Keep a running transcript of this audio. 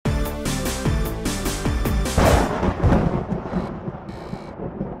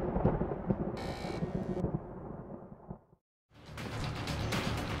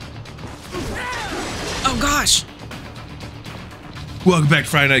Welcome back to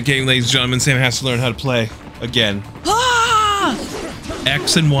Friday Night Game, ladies and gentlemen. Sam has to learn how to play again. Ah!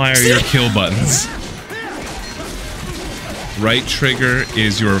 X and Y are your kill buttons. Right trigger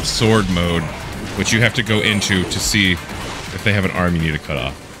is your sword mode, which you have to go into to see if they have an arm you need to cut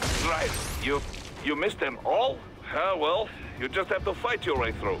off. Right. You missed them all? Well, you just have to fight your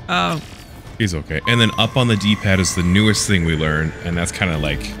way through. Oh. He's okay. And then up on the D-pad is the newest thing we learned, and that's kind of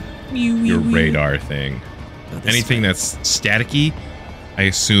like your radar thing. Oh, anything that's staticky, I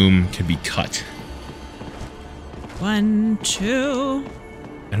assume, can be cut. 1, 2.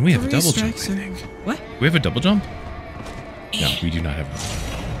 And we have a double jump, I strikes think. What? We have a double jump? No, we do not have a double jump.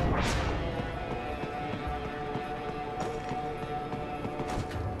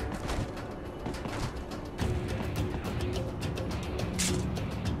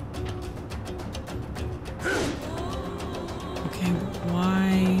 Okay,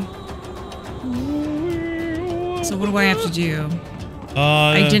 why? So what do I have to do?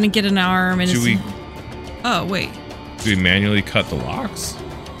 I didn't get an arm and do we? Oh, wait. Do we manually cut the locks?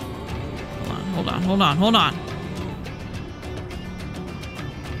 Hold on.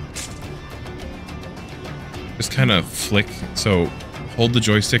 Just kind of flick. So hold the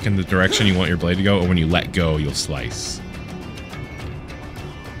joystick in the direction you want your blade to go, and when you let go, you'll slice.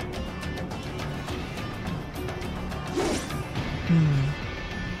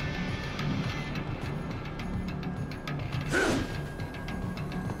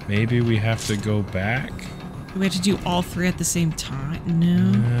 Maybe we have to go back? Do we have to do all 3 at the same time?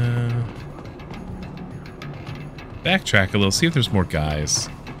 No. Backtrack a little, see if there's more guys.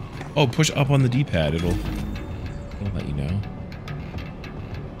 Oh, push up on the D-pad, it'll let you know.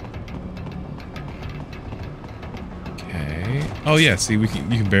 Okay. Oh yeah, see, you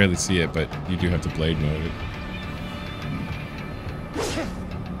can barely see it, but you do have to blade mode it.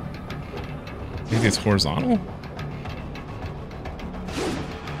 Maybe it's horizontal?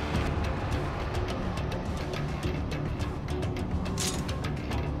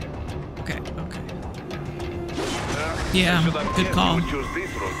 Yeah, good call.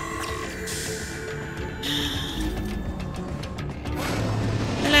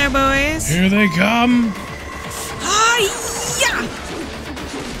 Hello, boys. Here they come. Hi-ya!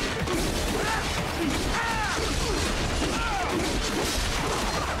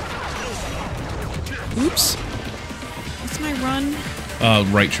 Oops. What's my run?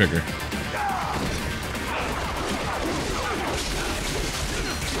 Right trigger.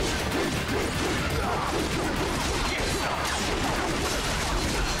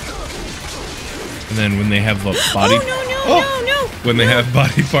 And then when they have the body... no! When they have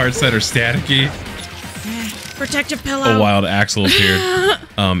body parts that are staticky... Protective pillow. A wild axle appeared.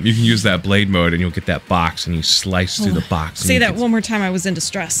 You can use that blade mode and you'll get that box and you slice through the box. Say that one more time, I was in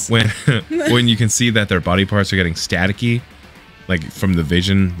distress. When you can see that their body parts are getting staticky, like from the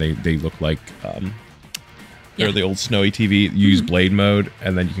vision, they look like... they're the old snowy TV. You use blade mode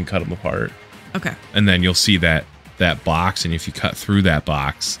and then you can cut them apart. Okay. And then you'll see that box, and if you cut through that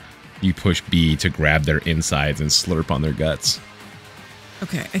box... You push B to grab their insides and slurp on their guts.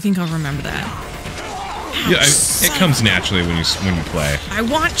 Okay, I think I'll remember that. Yeah, it comes naturally when you play. I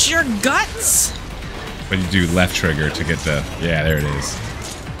want your guts. But you do left trigger to get the... Yeah, there it is.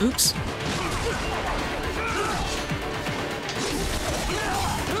 Oops.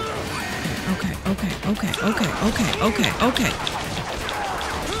 Okay.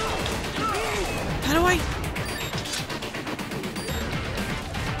 How do I...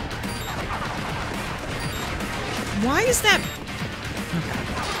 Why is that?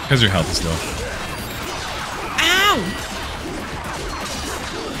 Because your health is low. Ow!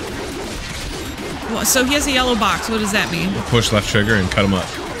 Well, so he has a yellow box. What does that mean? Push left trigger and cut him up.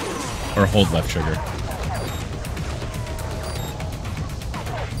 Or hold left trigger.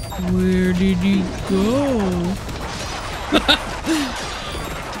 Where did he go?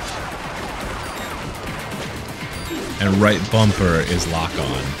 And right bumper is lock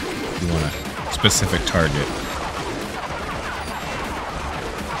on. You want a specific target.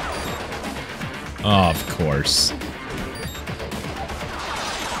 Oh, of course.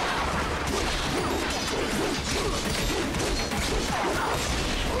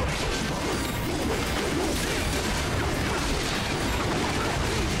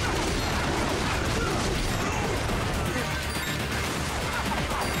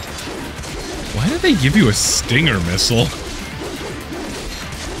 Why did they give you a stinger missile?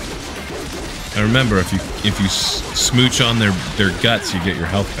 And remember, if you smooch on their guts, you get your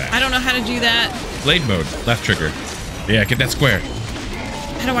health back. I don't know how to do that. Blade mode, left trigger. Yeah, get that square.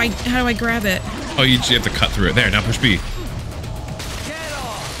 How do I grab it? Oh, you have to cut through it. There, now push B.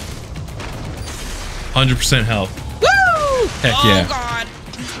 100% health. Woo! Heck yeah. Oh, God.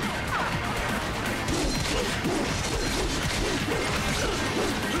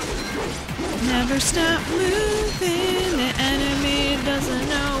 Never stop moving. The enemy doesn't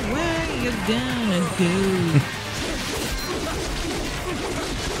know where you're gonna go.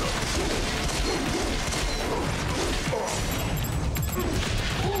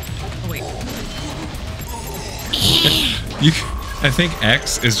 Oh, wait. I think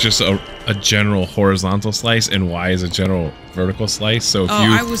X is just a general horizontal slice and Y is a general vertical slice. So if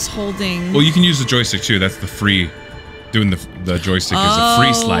I was holding. Well, you can use the joystick too. That's the free. Doing the joystick is a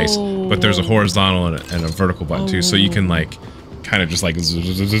free slice, but there's a horizontal and a vertical button too. So you can like kind of just like until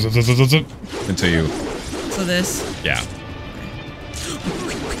you. So this. Yeah.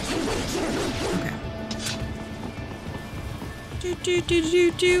 Okay.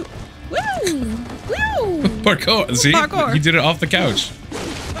 Do. Woo! Woo! Parkour. See? Parkour. You did it off the couch.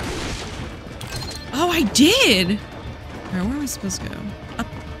 Oh, I did. All right, where am I supposed to go? Up.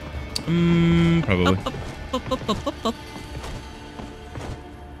 Probably. Up.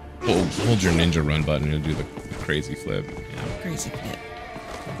 Hold your ninja run button and do the crazy flip. Yeah. Crazy flip.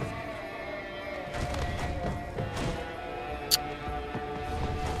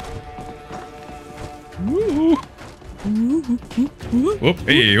 Woo! Whoop,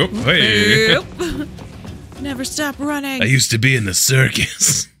 hey, whoop, hey. Never stop running. I used to be in the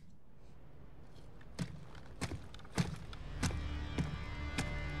circus.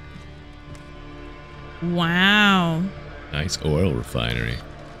 Wow. Nice oil refinery.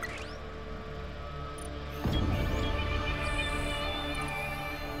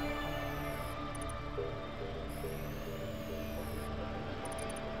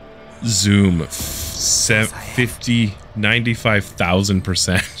 Zoom 50,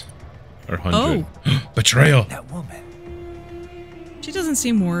 95,000% or 100. Oh. Betrayal. That woman. She doesn't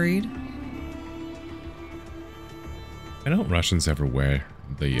seem worried. Why don't Russians ever wear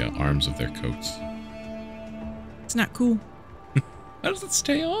the arms of their coats? It's not cool. How does it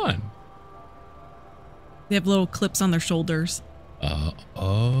stay on? They have little clips on their shoulders.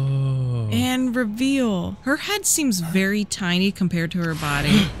 Oh. And reveal. Her head seems very tiny compared to her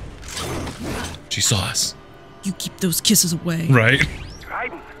body. She saw us. You keep those kisses away. Right?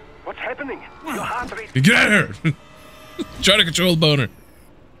 Raiden, what's happening? Your heart rate. Get out of here! Try to control the boner.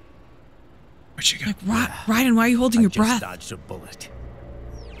 Where'd she go? Like, Raiden, why are you holding your breath? Dodged a bullet.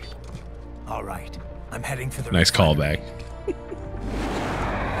 All right, I'm heading for the. Nice callback.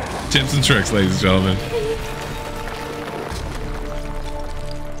 Tips and tricks, ladies and gentlemen.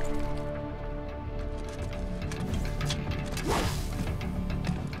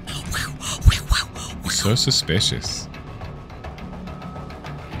 So suspicious.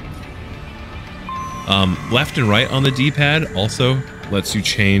 Left and right on the D-pad also lets you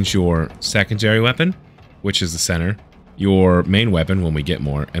change your secondary weapon, which is the center, your main weapon when we get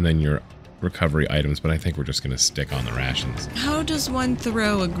more, and then your recovery items, but I think we're just going to stick on the rations. How does one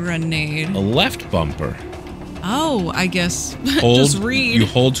throw a grenade? A left bumper. Oh, I guess. Hold, just read. You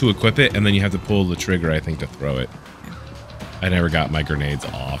hold to equip it, and then you have to pull the trigger, I think, to throw it. I never got my grenades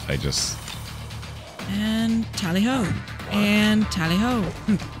off. I just... And tally-ho. And tally-ho.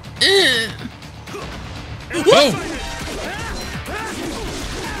 Oh!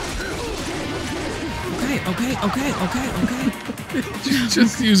 Okay. Did you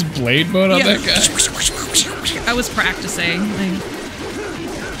just use blade mode on that guy? I was practicing. Like...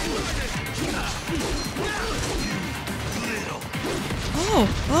 Oh.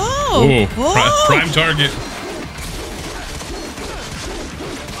 Prime target.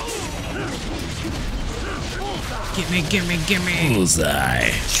 Gimme.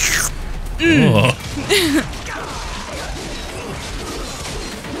 Bullseye. Oh.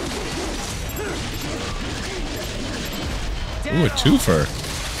 Ooh, a twofer.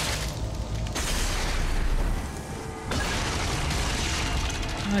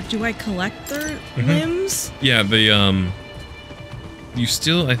 Do I collect their limbs? Yeah, you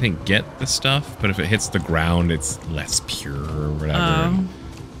still, I think, get the stuff, but if it hits the ground, it's less pure or whatever.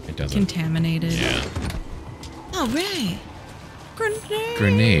 It doesn't. Contaminated. Yeah. All right.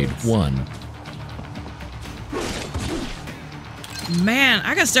 Grenade 1. Man,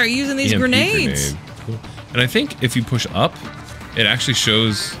 I gotta start using these EMP grenades. Grenade. Cool. And I think if you push up, it actually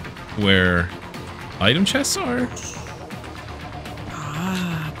shows where item chests are.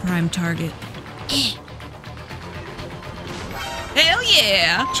 Ah, prime target. Hell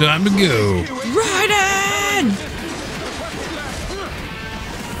yeah! Time to go. Raiden!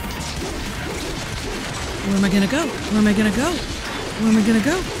 Where am I gonna go?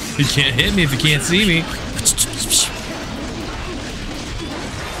 You can't hit me if you can't see me.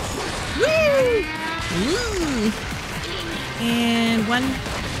 Woo! And 1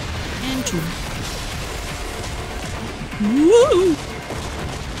 and 2. Woo!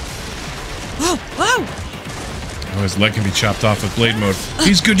 Oh, oh! Oh, his leg can be chopped off with blade mode.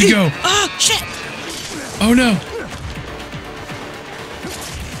 He's good to go. Oh, shit! Oh no!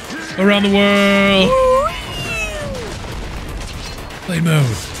 Around the world! Blade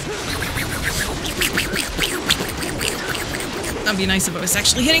mode. That'd be nice if I was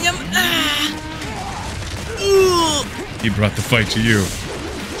actually hitting him. Ah. Ooh. He brought the fight to you.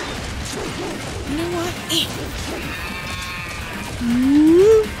 You know what?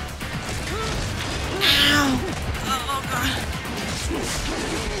 Ooh. Ow. Oh, God.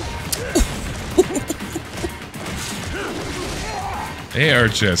 They are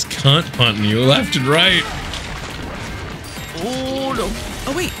just cunt punting you left and right. Oh, no.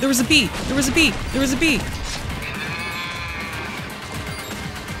 Oh, wait. There was a bee. There was a bee. There was a bee.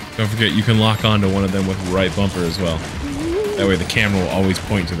 Don't forget, you can lock onto one of them with right bumper as well. That way the camera will always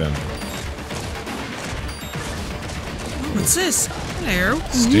point to them. What's this? Hello.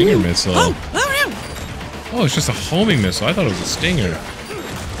 Stinger missile. Oh, oh, no. Oh, it's just a homing missile. I thought it was a stinger.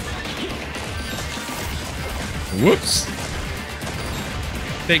 Whoops.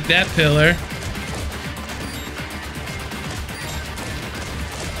 Take that, pillar.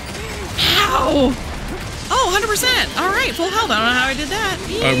 Ow. Oh, 100%. All right, full health. I don't know how I did that.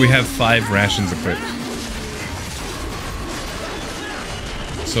 We have 5 rations equipped.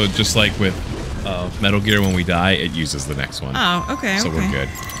 So just like with Metal Gear, when we die, it uses the next one. Oh, okay, So okay. we're good.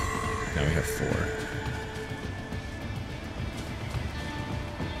 Now we have 4.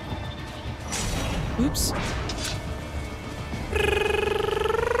 Oops.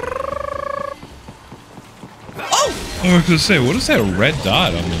 Oh! Oh, I was gonna say, what is that red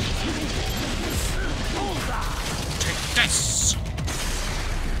dot on the... Yes.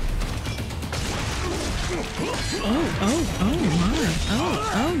 Oh, oh, oh my.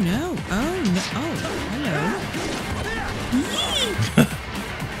 Oh, oh no. Oh no. Oh, hello.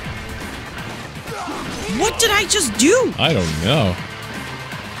 What did I just do? I don't know.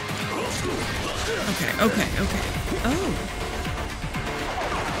 Okay, okay, okay. Oh.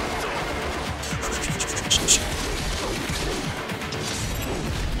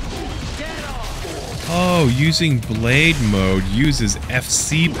 Oh, using blade mode uses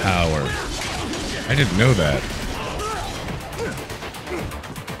FC power. I didn't know that.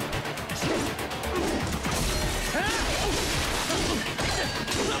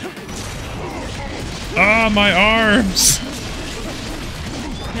 Ah, my arms!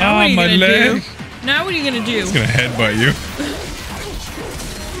 Now what are you my gonna leg! do? Now what are you gonna do? It's gonna headbutt you.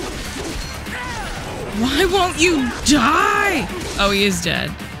 Why won't you die? Oh, he is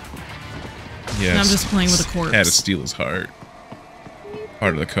dead. Yes. And I'm just playing with a corpse. Had to steal his heart.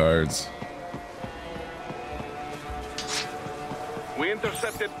 Part of the cards. We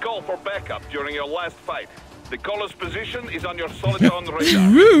intercepted call for backup during your last fight. The caller's position is on your Soliton radar.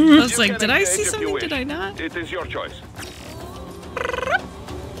 I was You like, can did I engage see if you something? wish. Did I not? It is your choice.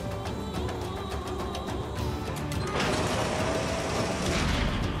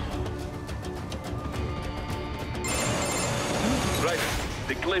 Right.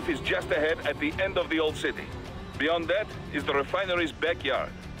 The cliff is just ahead at the end of the old city. Beyond that is the refinery's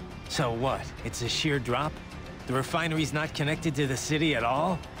backyard. So what? It's a sheer drop? The refinery's not connected to the city at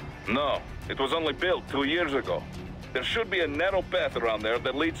all? No, it was only built 2 years ago. There should be a narrow path around there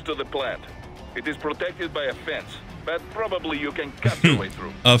that leads to the plant. It is protected by a fence, but probably you can cut your way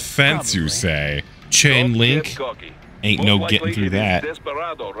through. A fence, you say? Chain Don't link? get cocky. Ain't Most no likely getting through it is that.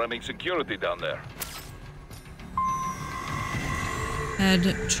 Desperado running security down there. Head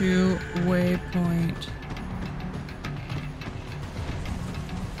to waypoint.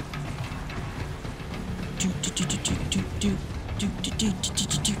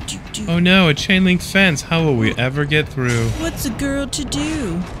 Oh no, a chain link fence. How will we ever get through? What's a girl to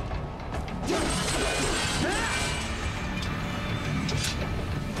do?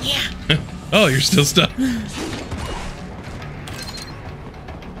 Yeah. Oh, you're still stuck.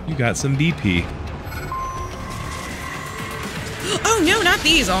 You got some BP. Oh no, not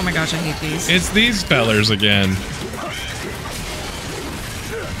these. Oh my gosh, I hate these. It's these fellers again.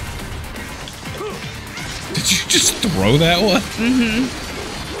 Did you just throw that one? Mm-hmm.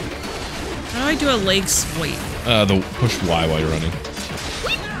 How do I do a leg swipe? The push Y while you're running.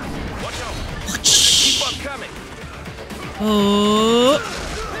 Watch out! Keep on coming! Oh.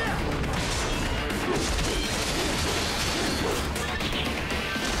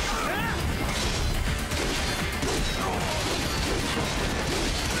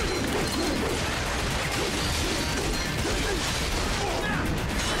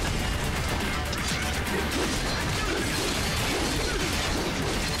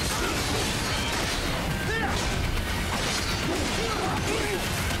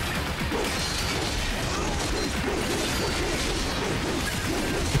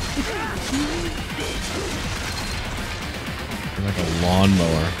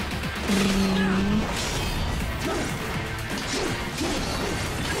 lawnmower.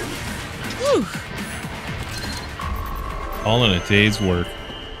 Whew. All in a day's work.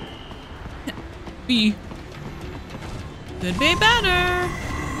 B. Could be better.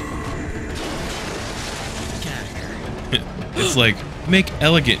 Get out of here. It's like, make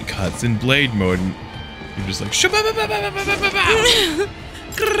elegant cuts in blade mode. And you're just like, what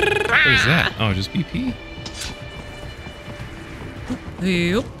is that? Oh, just BP?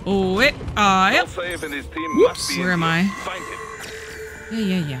 Yep. Oh, wait. Yep. All safe in his team Whoops. must be Where in am here. I? Find him.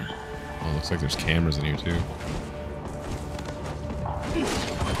 Yeah. Oh, looks like there's cameras in here too.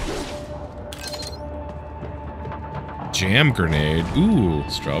 Jam grenade. Ooh,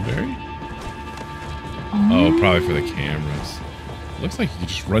 strawberry? Oh, probably for the cameras. Looks like you can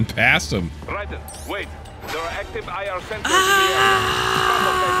just run past them. Raiden, wait. There are active IR sensors in the area. Some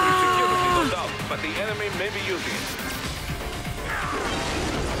of factory security, no doubt, but the enemy may be using it.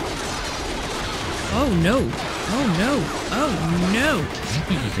 Oh no. Oh no. Oh no. I don't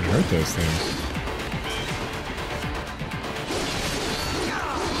think you can hurt those things.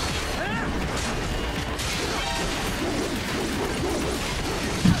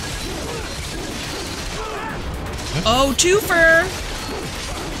 Oh, twofer.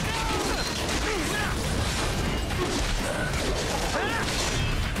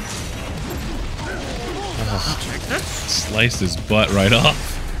 I'll take that. Sliced his butt right off.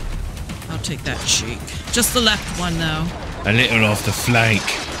 I'll take that cheek. Just the left one, though. A little off the flank.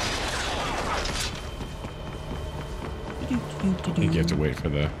 I think you have to wait for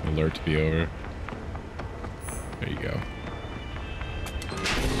the alert to be over. There you go.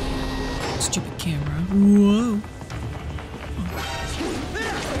 Stupid camera. Whoa.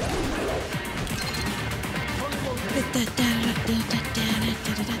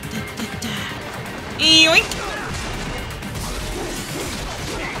 Yoink.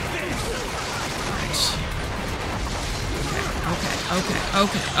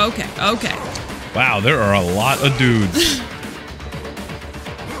 Okay. Wow, there are a lot of dudes.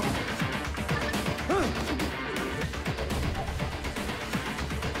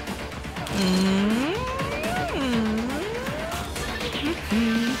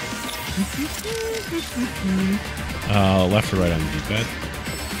 Left or right on the D-pad?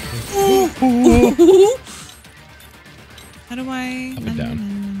 How do I? Up and down.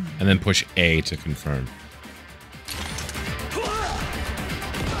 And then push A to confirm.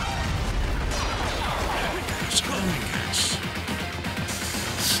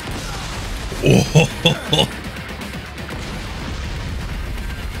 Oh.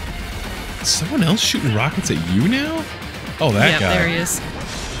 Someone else shooting rockets at you now? Oh, that guy. Yeah, there he is.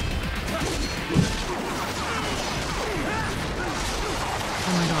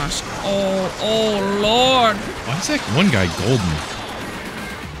 Oh my gosh. Oh Lord. Why is that one guy golden?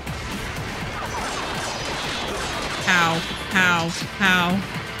 How?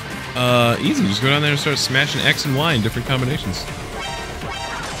 Easy. Just go down there and start smashing X and Y in different combinations.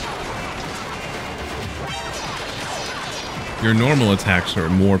 Your normal attacks are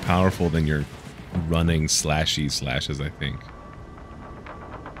more powerful than your running slashes, I think.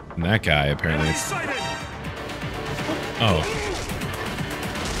 And that guy, apparently, it's... Oh.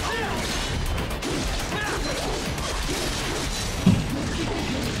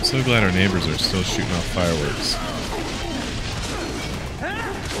 I'm so glad our neighbors are still shooting off fireworks.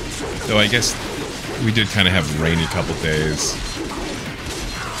 Though I guess we did kind of have a rainy couple days.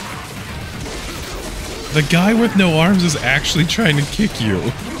 The guy with no arms is actually trying to kick you.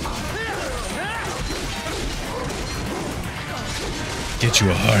 Get you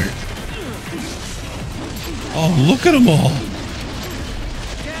a heart. Oh, look at them all.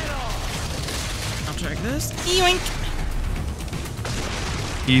 I'll check this. Yoink.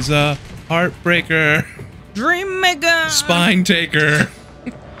 He's a heartbreaker. Dream maker. Spine taker.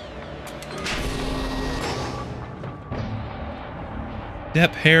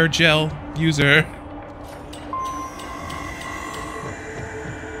 Dep hair gel user.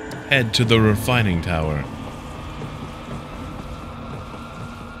 Head to the refining tower.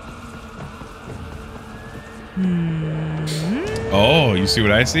 Oh, you see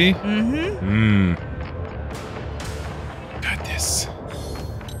what I see? Got this.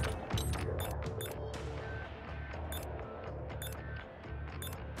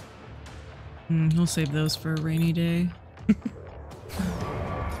 He'll save those for a rainy day.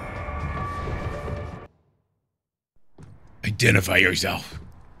 Identify yourself.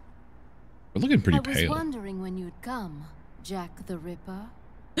 We're looking pretty pale. I was wondering when you'd come, Jack the Ripper.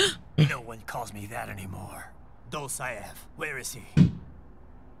 No one calls me that anymore. Dosaev, where is he?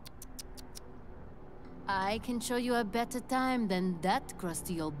 I can show you a better time than that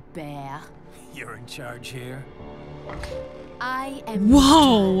crusty old bear. You're in charge here? I am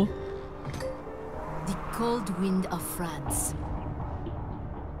Whoa. the cold wind of France.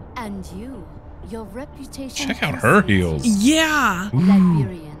 And your reputation. Check out her heels. Yeah.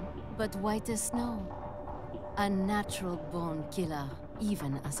 Liberian, but white as snow. A natural born killer,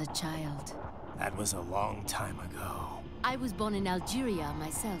 even as a child. That was a long time ago. I was born in Algeria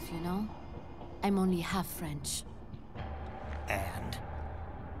myself, you know. I'm only half French. And?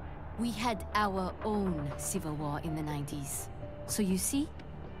 We had our own civil war in the 90s. So you see,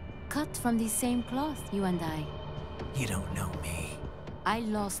 cut from the same cloth, you and I. You don't know me. I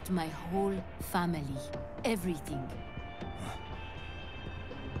lost my whole family, everything.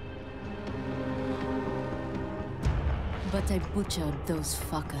 But I butchered those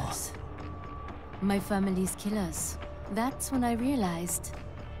fuckers. My family's killers. That's when I realized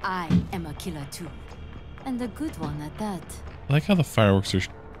I am a killer too. And a good one at that. I like how the fireworks are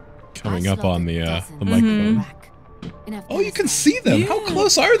coming I up on the slaughtered microphone. Iraq, in Oh, you can Afghanistan. see them. How Yeah.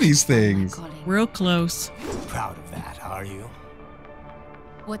 close are these things? Calling. Real close. Proud of that, are you?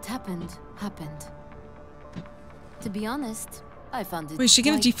 What happened, happened. To be honest, I found it. Wait, is she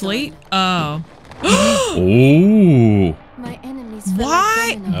gonna quite deflate? dull. Oh. Oh. My enemies fell like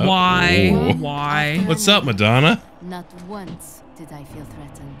Why? dominoes. Why? Oh. Why? After What's up, another. Madonna? Not once did I feel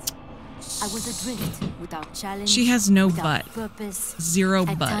threatened. I was adrift, without challenge. She has no without butt. Purpose. Zero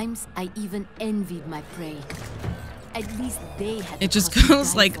At butt. times, I even envied my prey. At least they had. It the just cause to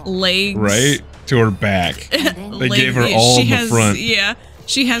goes die like for. legs. Right to her back. And then They gave her all she the has, front. Yeah,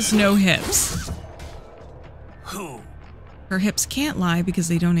 she has no hips. Who? Her hips can't lie because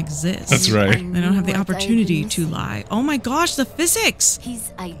they don't exist. That's right. They don't have the I knew what I'd opportunity been to missing. lie. Oh my gosh, the physics.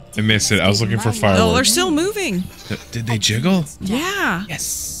 His I missed it. I was ideas looking for gave my fireworks. Oh, life they're still moving. Did they jiggle? Yeah.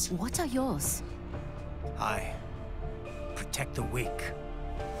 Yes. What are yours? I protect the weak.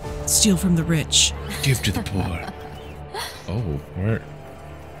 Steal from the rich. Give to the poor. Oh, where?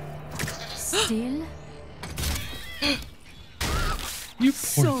 Still You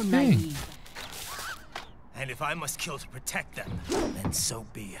poor so thing. naive. And if I must kill to protect them, then so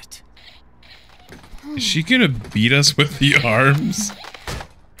be it. Is she gonna beat us with the arms?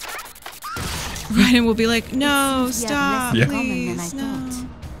 Right, and we'll be like, no, Seems you have stop, less in Yeah. common than I please, no. thought.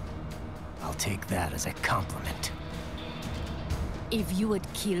 I'll take that as a compliment. If you would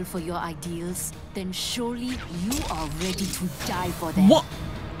kill for your ideals, then surely you are ready to die for them. What?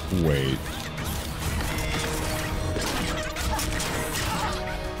 Wait.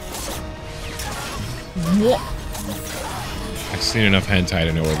 What? I've seen enough hentai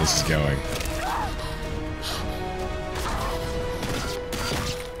to know where this is going.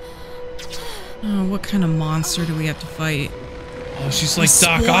 Oh, what kind of monster do we have to fight? Oh, she's like A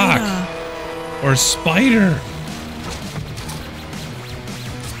Doc spider. Ock or a spider.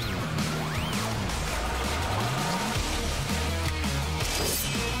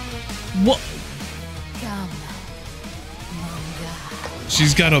 What? Come, manga.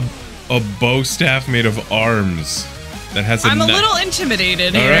 She's got a bow staff made of arms that has a I'm a knife. little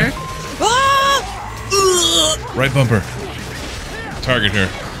intimidated All here. right. Ah! Ugh. Right bumper. Target her.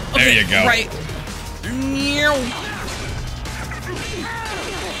 There Okay, you go. Right.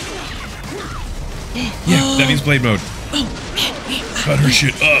 Yeah, that means blade mode. Cut her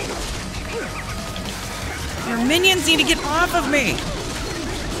shit up. Your minions need to get off of me.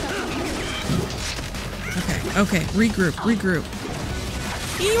 Okay, regroup.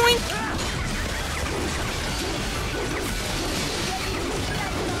 Yoink.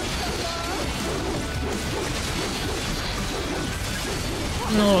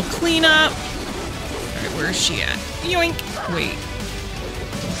 A little cleanup. Alright, where's she at? Yoink. Wait.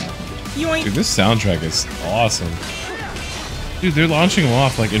 Yoink. Dude, this soundtrack is awesome. Dude, they're launching them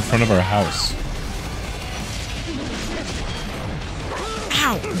off like in front of our house.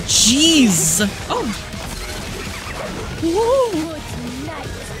 Ow. Jeez. Oh. Whoa.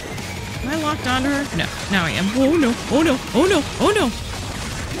 Am I locked onto her? No. Now I am. Oh no. Oh no. Oh no. Oh no.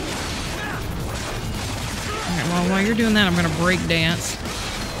 Okay, well, while you're doing that, I'm gonna break dance.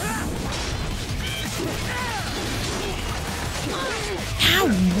 Ow,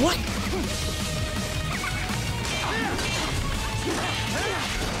 what?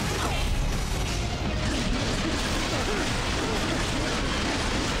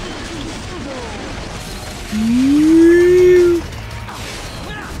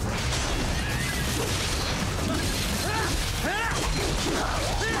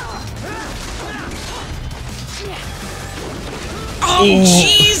 Oh,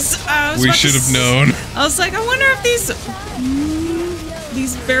 jeez! I was We about to should have known. I was like, I wonder if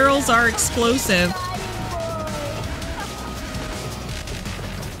these barrels are explosive.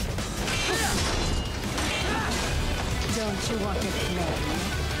 Don't you want to play?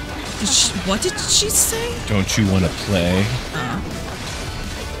 What did she say? Don't you want to play?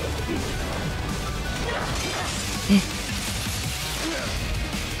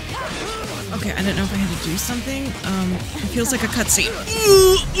 Okay, I didn't know if I had to do something. It feels like a cutscene.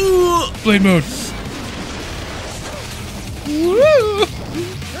 Blade mode.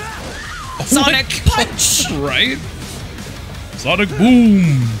 Sonic punch! Right? Sonic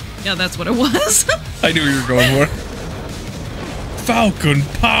boom. Yeah, that's what it was. I knew you were going for. Falcon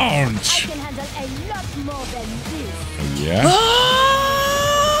punch. Can handle a lot more than this. Yeah.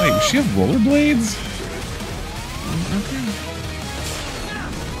 Wait, does she have rollerblades? Okay.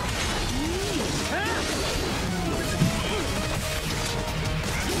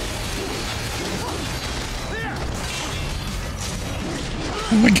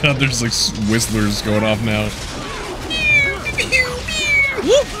 Oh my god, there's like whistlers going off now.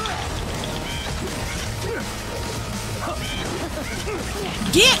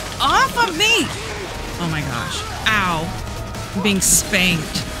 Get off of me! Oh my gosh. Ow. I'm being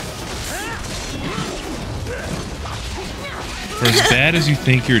spanked. For as bad as you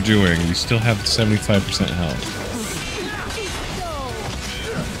think you're doing, you still have 75% health.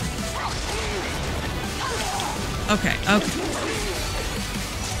 Okay, okay.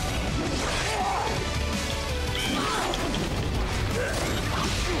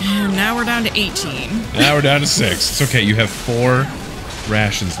 And now we're down to 18. Now we're down to 6. It's okay, you have 4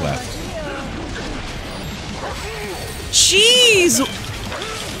 rations left. Jeez!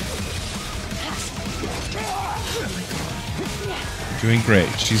 Doing great.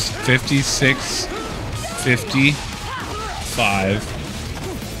 She's 56, 55.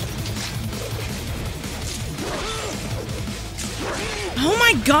 Oh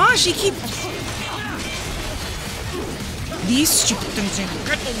my gosh, he keeps... These stupid things ain't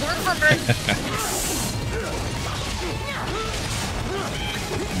good to work for me.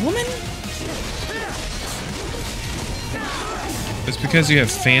 Woman? It's because you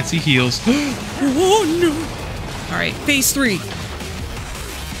have fancy heels. Oh no! Alright, phase 3.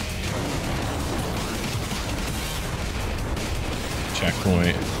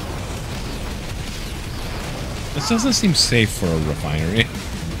 Checkpoint. This doesn't seem safe for a refinery.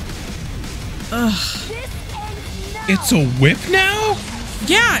 Ugh. It's a whip now?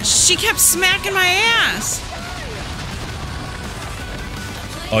 Yeah, she kept smacking my ass.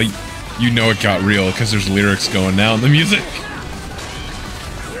 Oh, you know it got real because there's lyrics going now in the music.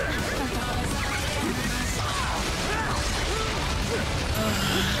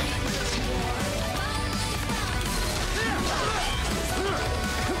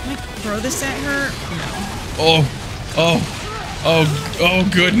 Can I throw this at her? No. Oh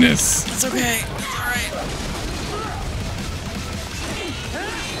goodness. It's okay. It's alright.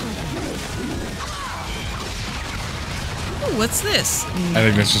 Ooh, what's this? I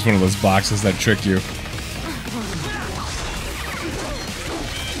think that's just one of those boxes that trick you.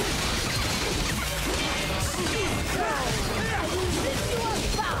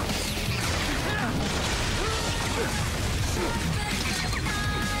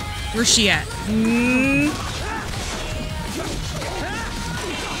 Where's she at?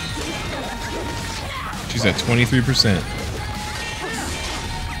 She's at 23%.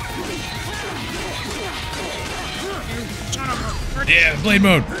 Yeah, blade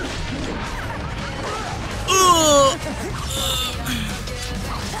mode. That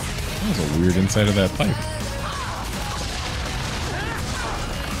was a weird inside of that pipe.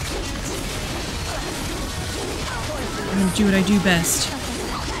 I'm gonna do what I do best.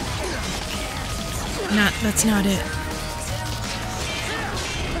 That's not it.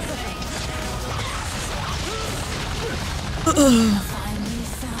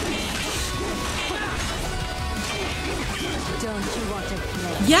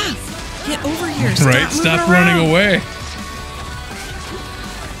 Yeah, get over here. Right, stop running away.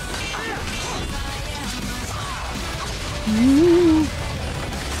 Ooh.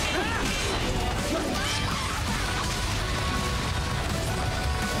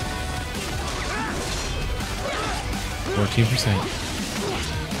 %.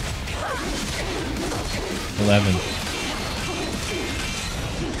 11.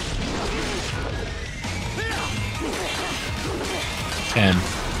 10.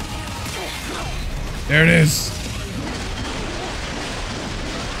 There it is.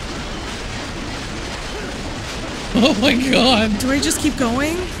 Oh my god. Do I just keep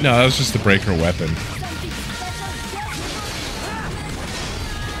going? No, that was just the breaker weapon.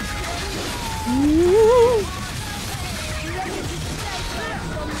 Ooh.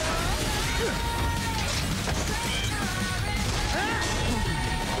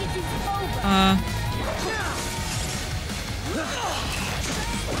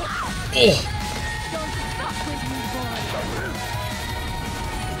 Oh.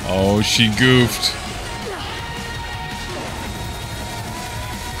 Oh, she goofed.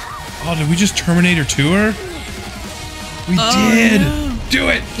 Oh, did we just Terminator 2 her? We did. No. Do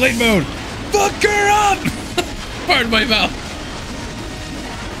it. Blade mode. Fuck her up. Pardon my mouth.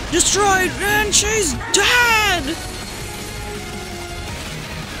 Destroyed, and she's dead.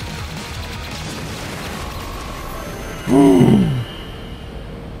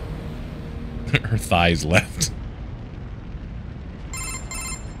 Her thighs left.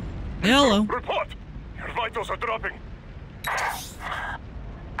 Hello. Report! Your vitals are dropping.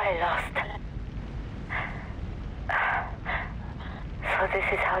 I lost. So this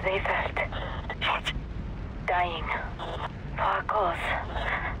is how they felt. What? Dying. For a cause.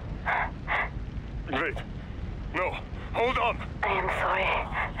 Wait. No. Hold on. I am sorry.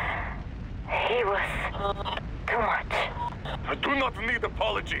 He was too much. I do not need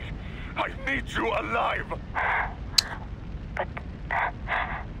apology. I need you alive. But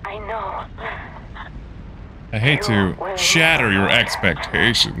I know. I hate to shatter your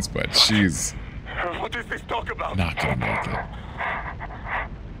expectations, but she's What is this talk about? not gonna make it.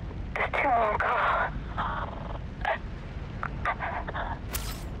 The two won't go.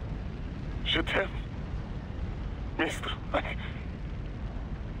 Je t'aime. Mister,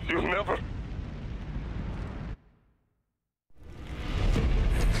 you'll never...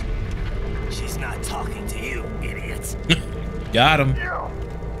 She's not talking to you, idiot. Got him.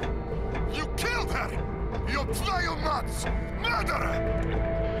 You killed her! You vile nuts! Murderer!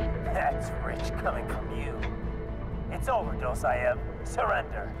 That's rich coming from you. It's overdose, I am.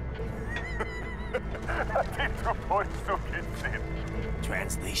 Surrender.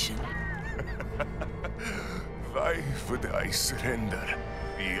 Translation. Why would I surrender?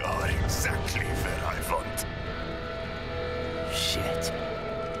 We are exactly where I want. Shit.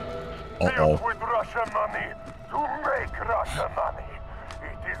 Uh-oh. With Russian money to make Russian money.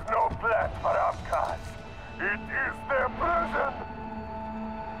 It is no plan for Abkhaz. It is their prison.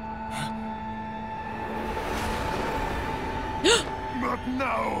 But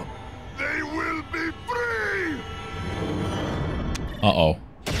now, they will be free! Uh-oh.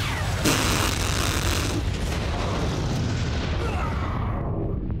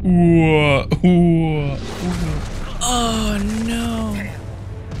 Oh no.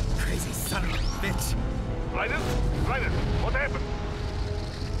 Crazy son of a bitch. Raiden? Raiden, what happened?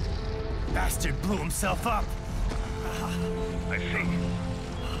 Bastard blew himself up. I see.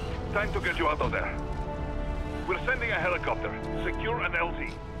 Time to get you out of there. We're sending a helicopter. Secure an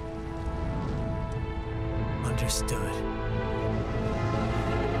LZ. Understood.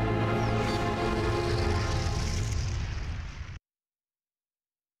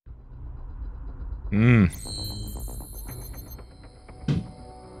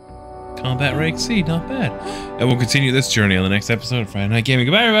 Combat rank C, not bad. And we'll continue this journey on the next episode of Friday Night Gaming.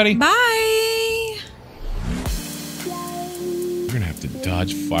 Goodbye, everybody. Bye. We're gonna have to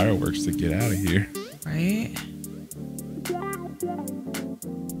dodge fireworks to get out of here. Right?